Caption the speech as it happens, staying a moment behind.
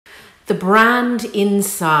the brand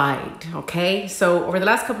inside, okay? So over the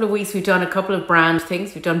last couple of weeks, we've done a couple of brand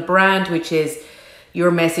things. We've done brand, which is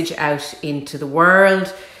your message out into the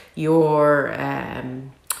world, your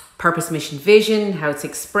purpose, mission, vision, how it's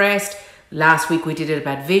expressed. Last week we did it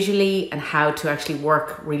about visually and how to actually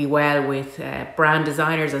work really well with brand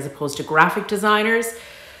designers as opposed to graphic designers.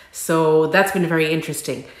 So that's been very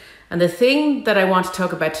interesting. And the thing that I want to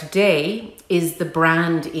talk about today is the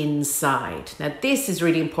brand inside. Now this is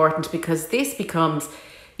really important because this becomes,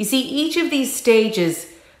 you see, each of these stages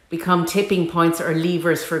become tipping points or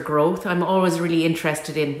levers for growth. I'm always really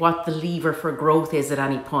interested in what the lever for growth is at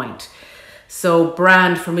any point. So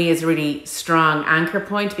brand for me is a really strong anchor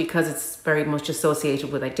point because it's very much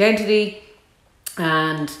associated with identity.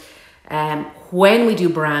 And when we do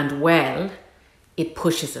brand well, it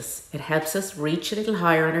pushes us. It helps us reach a little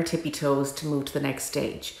higher on our tippy toes to move to the next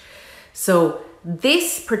stage. So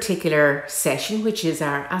this particular session, which is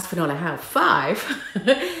our Ask Finola How 5,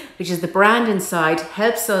 which is the brand inside,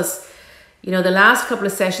 helps us, you know, the last couple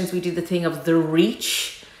of sessions we do the thing of the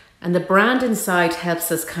reach, and the brand inside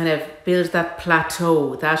helps us kind of build that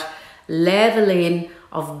plateau, that leveling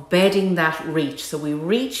of bedding that reach. So we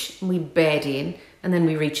reach, we bed in, and then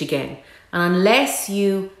we reach again. And unless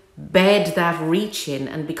you bed that reach in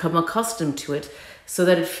and become accustomed to it so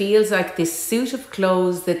that it feels like this suit of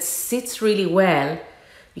clothes that sits really well,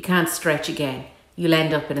 you can't stretch again. You'll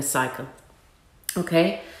end up in a cycle.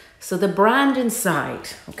 Okay? So the brand inside,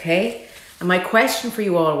 okay? And my question for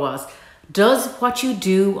you all was, does what you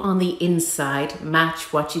do on the inside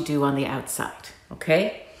match what you do on the outside?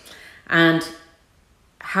 Okay? And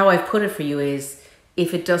how I've put it for you is,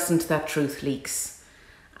 if it doesn't, that truth leaks.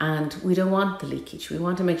 And we don't want the leakage. We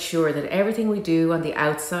want to make sure that everything we do on the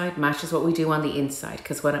outside matches what we do on the inside.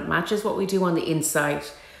 Because when it matches what we do on the inside,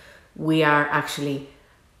 we are actually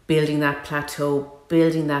building that plateau,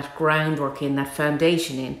 building that groundwork in, that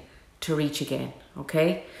foundation in to reach again.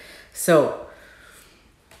 Okay? So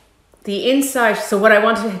the inside, so what I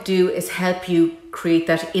wanted to do is help you create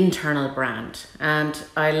that internal brand. And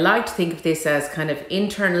I like to think of this as kind of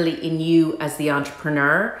internally in you as the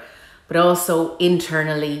entrepreneur, but also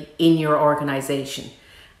internally in your organization.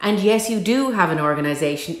 And yes, you do have an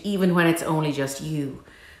organization, even when it's only just you.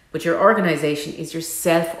 But your organization is your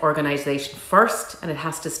self-organization first, and it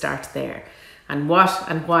has to start there. And why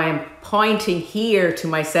I'm pointing here to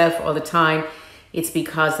myself all the time, it's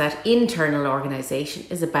because that internal organization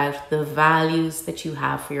is about the values that you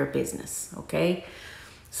have for your business, okay?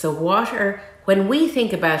 So when we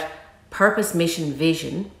think about purpose, mission,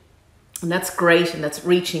 vision, and that's great, and that's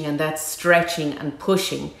reaching, and that's stretching and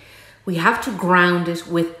pushing, we have to ground it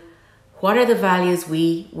with what are the values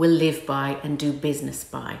we will live by and do business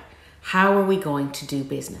by? How are we going to do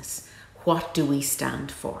business? What do we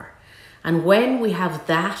stand for? And when we have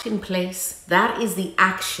that in place, that is the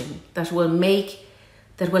action that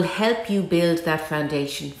will help you build that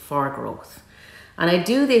foundation for growth. And I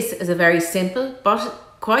do this as a very simple but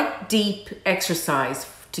quite deep exercise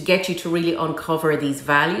to get you to really uncover these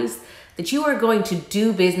values that you are going to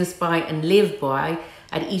do business by and live by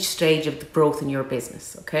at each stage of the growth in your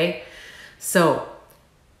business, okay? So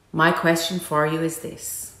my question for you is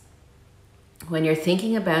this. When you're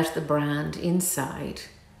thinking about the brand inside,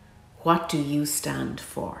 what do you stand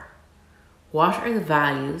for? What are the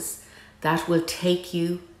values that will take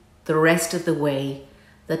you the rest of the way,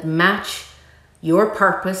 that match your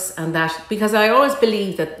purpose? And that, because I always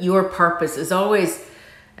believe that your purpose is always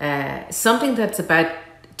something that's about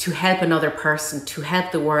to help another person, to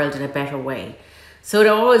help the world in a better way. So it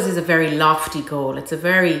always is a very lofty goal. It's a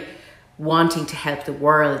very wanting to help the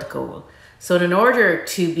world goal. So in order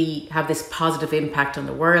to have this positive impact on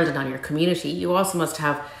the world and on your community, you also must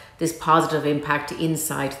have this positive impact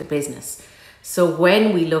inside the business. So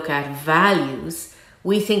when we look at values,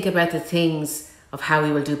 we think about the things of how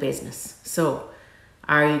we will do business. So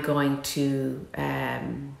are you going to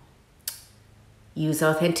use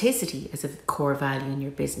authenticity as a core value in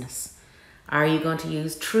your business? Are you going to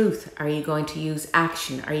use truth? Are you going to use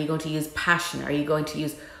action? Are you going to use passion? Are you going to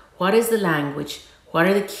use, what is the language? What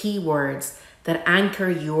are the key words that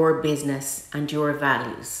anchor your business and your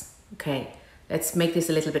values? Okay, let's make this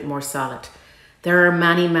a little bit more solid. There are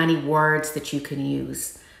many, many words that you can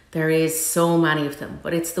use. There is so many of them,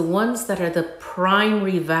 but it's the ones that are the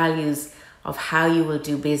primary values of how you will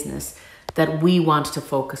do business that we want to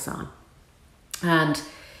focus on. And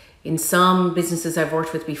in some businesses I've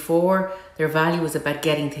worked with before, their value was about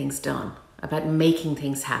getting things done, about making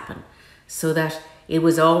things happen, so that it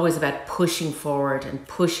was always about pushing forward and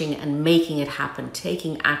pushing and making it happen,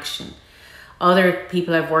 taking action. Other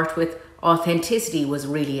people I've worked with, authenticity was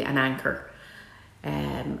really an anchor.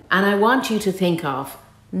 And I want you to think of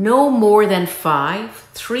no more than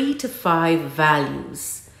 3 to 5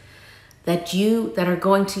 values that are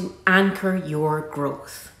going to anchor your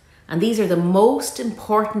growth. And these are the most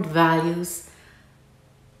important values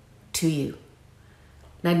to you.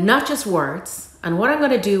 Now, not just words. And what I'm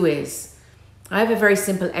going to do is, I have a very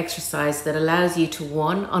simple exercise that allows you to,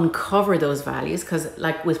 one, uncover those values, because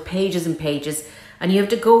like with pages and pages, and you have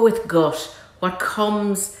to go with gut, what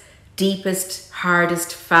comes deepest,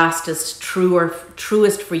 hardest, fastest,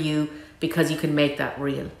 truest for you, because you can make that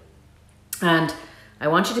real. And I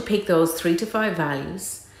want you to pick those 3 to 5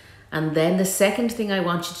 values. And then the second thing I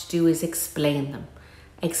want you to do is explain them.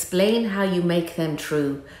 Explain how you make them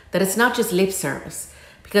true, that it's not just lip service.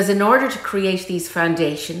 Because in order to create these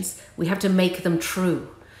foundations, we have to make them true.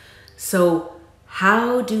 So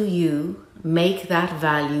how do you make that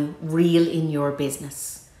value real in your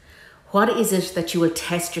business? What is it that you will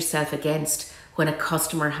test yourself against when a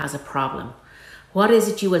customer has a problem? What is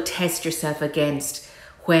it you will test yourself against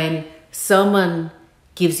when someone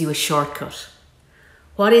gives you a shortcut?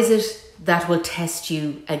 What is it that will test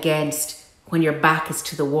you against when your back is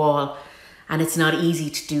to the wall and it's not easy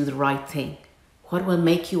to do the right thing? What will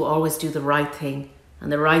make you always do the right thing?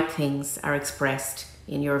 And the right things are expressed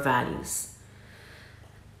in your values.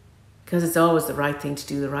 Because it's always the right thing to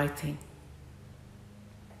do the right thing.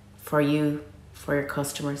 For you, for your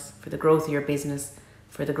customers, for the growth of your business,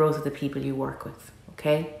 for the growth of the people you work with,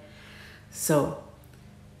 okay? So,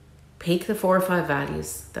 pick the 4 or 5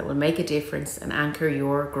 values that will make a difference and anchor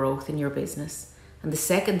your growth in your business. And the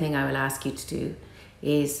second thing I will ask you to do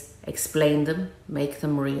is explain them, make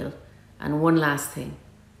them real. And one last thing,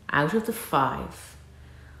 out of the 5,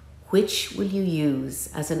 which will you use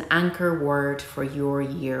as an anchor word for your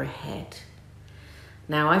year ahead?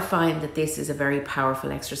 Now, I find that this is a very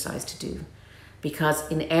powerful exercise to do, because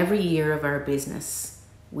in every year of our business,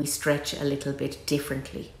 we stretch a little bit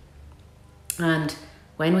differently. And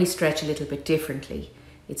when we stretch a little bit differently,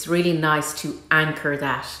 it's really nice to anchor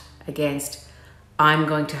that against, I'm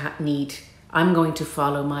going to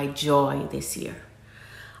follow my joy this year.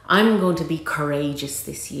 I'm going to be courageous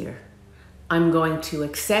this year. I'm going to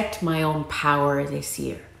accept my own power this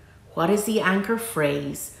year. What is the anchor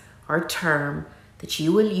phrase or term that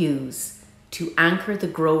you will use to anchor the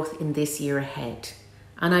growth in this year ahead?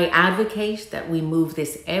 And I advocate that we move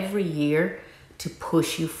this every year to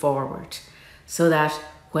push you forward, so that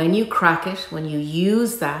when you crack it, when you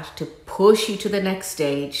use that to push you to the next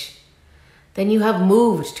stage, then you have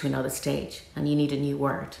moved to another stage and you need a new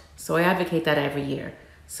word. So I advocate that every year.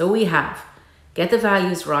 So we have, get the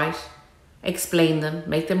values right, explain them,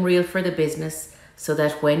 make them real for the business, so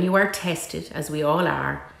that when you are tested, as we all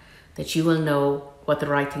are, that you will know what the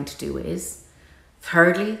right thing to do is.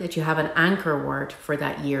 Thirdly, that you have an anchor word for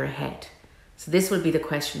that year ahead. So this will be the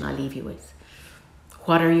question I leave you with.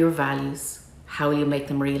 What are your values? How will you make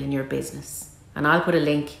them real in your business? And I'll put a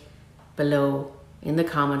link below in the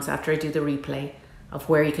comments after I do the replay of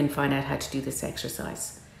where you can find out how to do this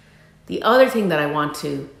exercise. The other thing that I want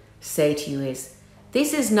to say to you is,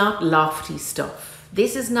 this is not lofty stuff.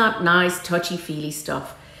 This is not nice, touchy-feely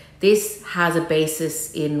stuff. This has a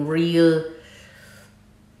basis in real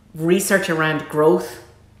research around growth.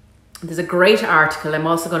 There's a great article, I'm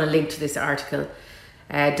also going to link to this article,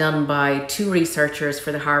 done by 2 researchers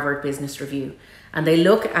for the Harvard Business Review. And they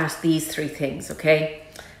look at these 3 things, okay?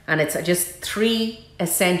 And it's just 3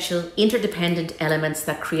 essential interdependent elements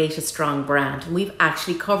that create a strong brand. And we've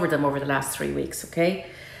actually covered them over the last 3 weeks, okay?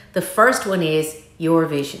 The first one is your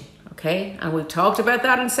vision, okay? And we've talked about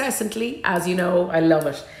that incessantly. As you know, I love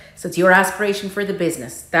it. So it's your aspiration for the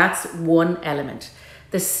business. That's one element.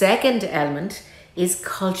 The second element is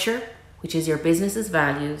culture, which is your business's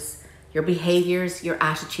values, your behaviors, your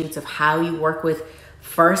attitudes of how you work with,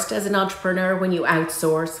 first as an entrepreneur when you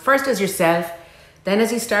outsource, first as yourself, then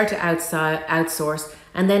as you start to outsource,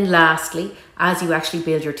 and then lastly, as you actually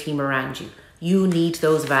build your team around you. You need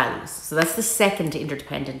those values. So that's the second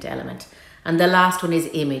interdependent element. And the last one is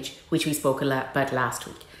image, which we spoke about last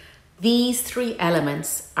week. These 3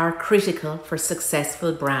 elements are critical for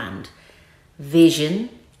successful brand. Vision,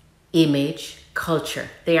 image, culture.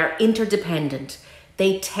 They are interdependent.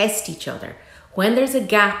 They test each other. When there's a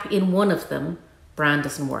gap in one of them, brand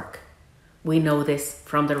doesn't work. We know this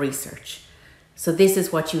from the research. So this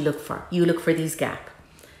is what you look for. You look for these gaps.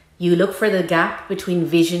 You look for the gap between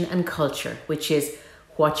vision and culture, which is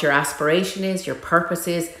what your aspiration is, your purpose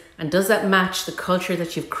is, and does that match the culture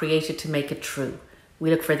that you've created to make it true?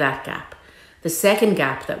 We look for that gap. The second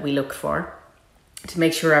gap that we look for to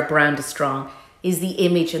make sure our brand is strong is the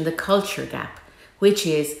image and the culture gap, which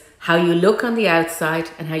is how you look on the outside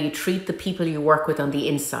and how you treat the people you work with on the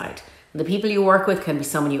inside. And the people you work with can be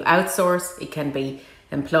someone you outsource, it can be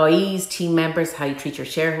employees, team members, how you treat your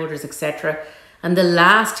shareholders, etc. And the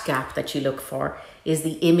last gap that you look for is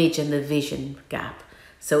the image and the vision gap.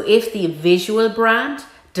 So if the visual brand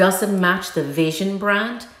doesn't match the vision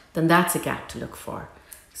brand, then that's a gap to look for.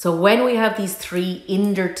 So when we have these three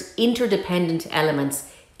interdependent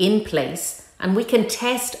elements in place, and we can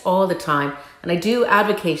test all the time, and I do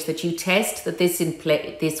advocate that you test that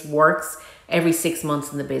this works every 6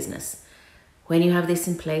 months in the business. When you have this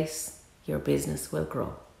in place, your business will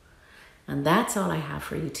grow. And that's all I have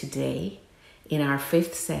for you today in our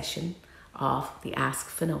 5th session of the Ask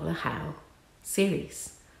Finola How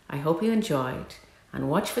series. I hope you enjoyed, and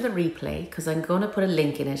watch for the replay because I'm going to put a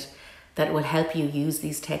link in it that will help you use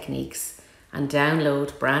these techniques and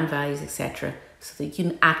download brand values, etc., so that you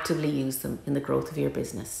can actively use them in the growth of your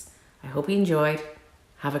business. I hope you enjoyed.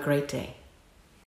 Have a great day.